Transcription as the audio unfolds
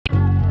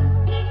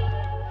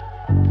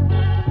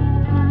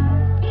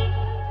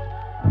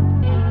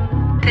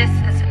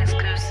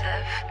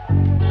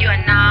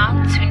are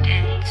now tuned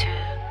in to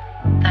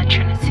The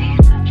Trinity.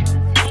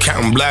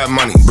 Counting blood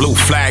money, blue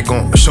flag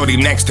on. Shorty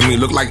next to me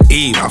look like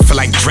Eve, I feel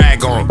like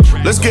drag on.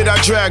 Let's get our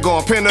drag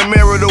on,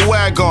 Panamera the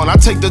wagon. I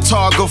take the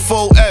Targa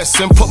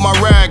 4S and put my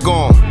rag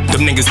on.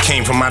 Them niggas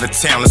came from out of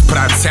town, let's put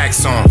our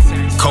tax on.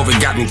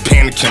 COVID got me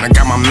panicking, I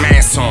got my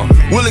mask on.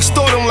 We'll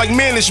extort them like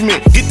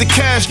management, get the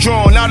cash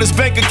drawn. Now this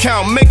bank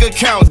account, make a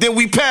count, then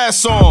we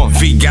pass on.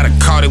 V got a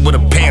carded with a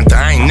panther,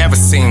 I ain't never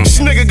seen. This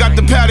nigga got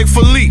the paddock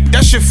for leap,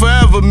 that shit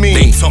forever mean.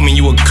 They told me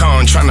you a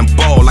con, tryna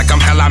ball like I'm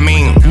hell I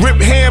mean.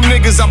 Rip ham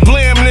niggas, I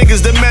blam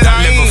niggas that met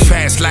I live a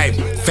fast life,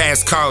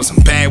 fast cars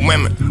and bad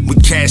women. We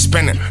cash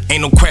spending,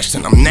 ain't no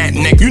question, I'm that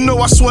nigga. You know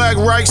I swag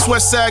right,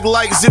 sweat sag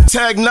like zip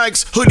tag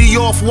Nikes. Hoodie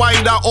off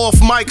white, I off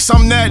mics,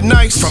 I'm that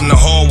nice. From the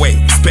hallway,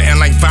 spitting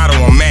like Vado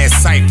on mad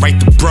sight, right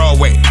to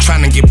Broadway.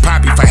 Tryna get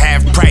poppy for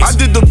half price. I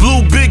did the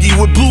blue biggie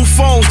with blue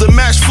phones to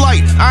match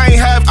flight. I ain't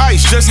have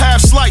ice, just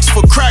have slice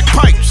for crack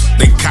pipes.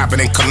 They cop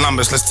it in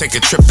Columbus, let's take a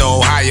trip to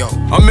Ohio.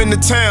 I'm in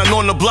the town,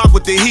 on the block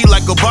with the heat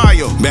like a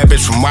bio. Bad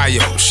bitch from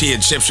Wayo, she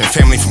Egyptian,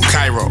 family from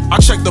Cairo. I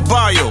check the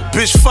bio,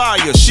 bitch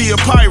fire, she a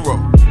pyro.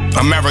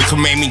 America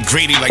made me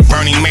greedy like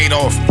Bernie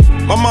Madoff.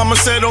 My mama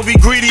said don't be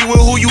greedy with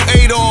who you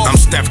ate off. I'm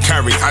Steph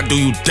Curry, I do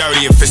you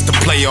dirty if it's the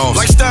playoffs.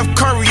 Like Steph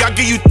Curry, I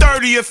give you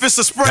 30 if it's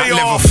a spray off.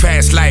 I live a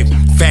fast life,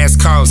 fast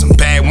cars and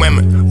bad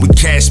women. We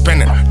cash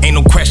spending, ain't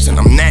no question,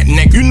 I'm that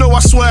nigga. You know I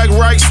swag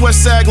right, sweat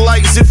sag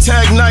like zip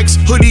tag Nikes.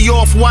 Hoodie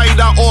off white,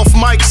 I off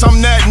mics,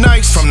 I'm that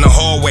nice. From the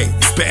hallway,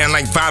 spitting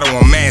like Vado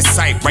on mad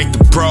sight, right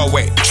to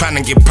Broadway.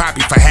 Tryna get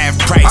poppy for half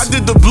price. I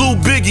did the blue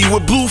biggie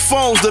with blue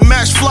phones to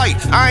match flight.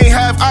 I ain't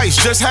have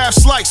ice, just have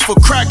slice for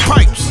crack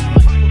pipes.